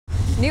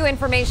New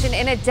information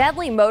in a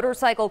deadly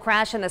motorcycle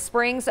crash in the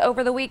Springs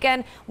over the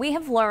weekend. We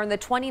have learned the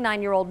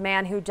 29-year-old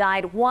man who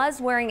died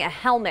was wearing a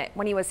helmet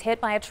when he was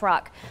hit by a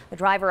truck. The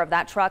driver of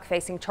that truck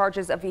facing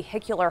charges of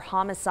vehicular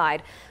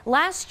homicide.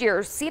 Last year,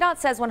 CDOT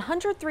says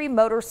 103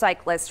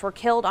 motorcyclists were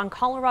killed on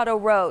Colorado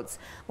roads.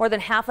 More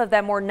than half of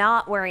them were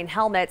not wearing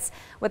helmets.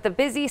 With the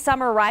busy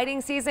summer riding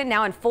season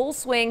now in full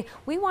swing,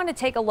 we want to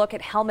take a look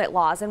at helmet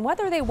laws and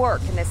whether they work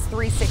in this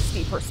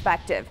 360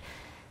 perspective.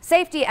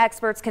 Safety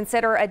experts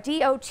consider a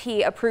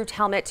DOT-approved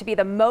helmet to be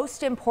the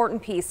most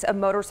important piece of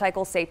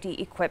motorcycle safety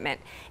equipment.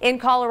 In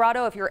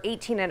Colorado, if you're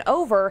 18 and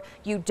over,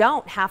 you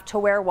don't have to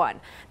wear one.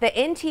 The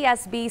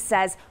NTSB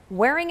says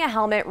wearing a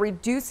helmet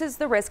reduces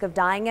the risk of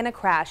dying in a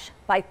crash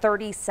by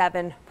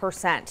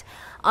 37%.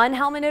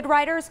 Unhelmeted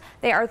riders,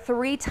 they are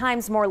 3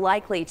 times more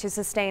likely to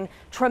sustain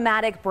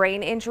traumatic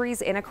brain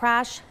injuries in a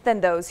crash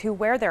than those who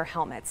wear their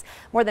helmets.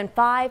 More than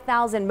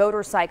 5,000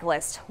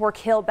 motorcyclists were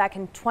killed back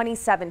in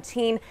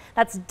 2017.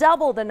 That's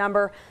double the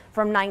number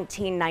from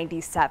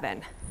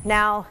 1997.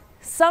 Now,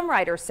 some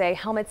riders say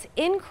helmets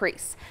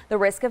increase the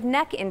risk of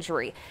neck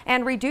injury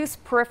and reduce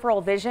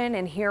peripheral vision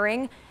and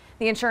hearing.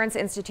 The Insurance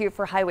Institute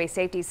for Highway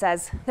Safety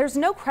says there's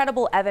no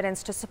credible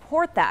evidence to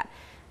support that.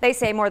 They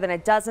say more than a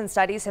dozen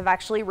studies have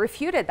actually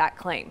refuted that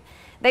claim.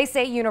 They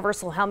say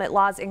universal helmet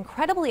law is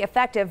incredibly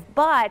effective,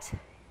 but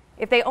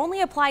if they only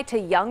apply to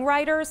young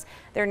riders,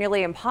 they're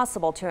nearly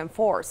impossible to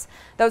enforce.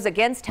 Those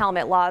against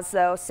helmet laws,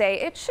 though,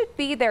 say it should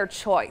be their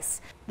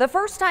choice. The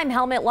first time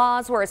helmet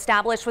laws were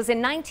established was in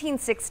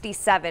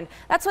 1967.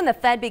 That's when the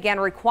Fed began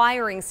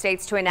requiring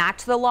states to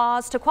enact the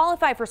laws to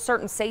qualify for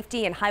certain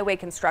safety and highway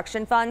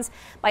construction funds.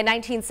 By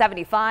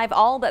 1975,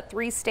 all but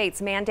 3 states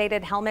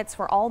mandated helmets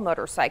for all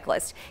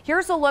motorcyclists.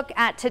 Here's a look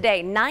at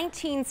today.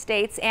 19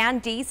 states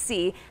and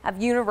D.C. have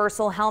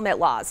universal helmet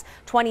laws.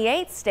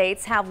 28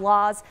 states have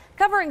laws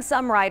covering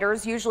some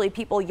riders, usually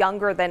people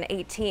younger than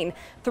 18.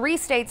 3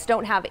 states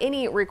don't have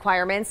any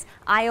requirements: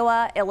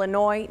 Iowa,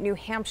 Illinois, New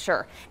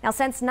Hampshire. Now,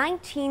 since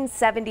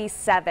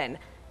 1977,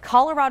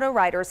 Colorado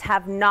riders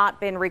have not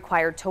been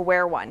required to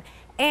wear one.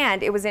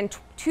 And it was in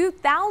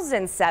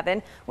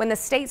 2007 when the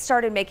state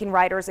started making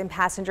riders and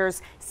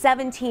passengers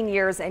 17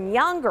 years and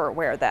younger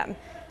wear them.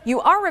 You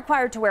are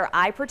required to wear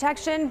eye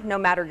protection no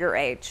matter your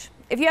age.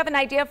 If you have an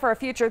idea for a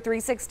future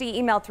 360,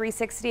 email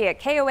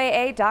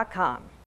 360@koaa.com.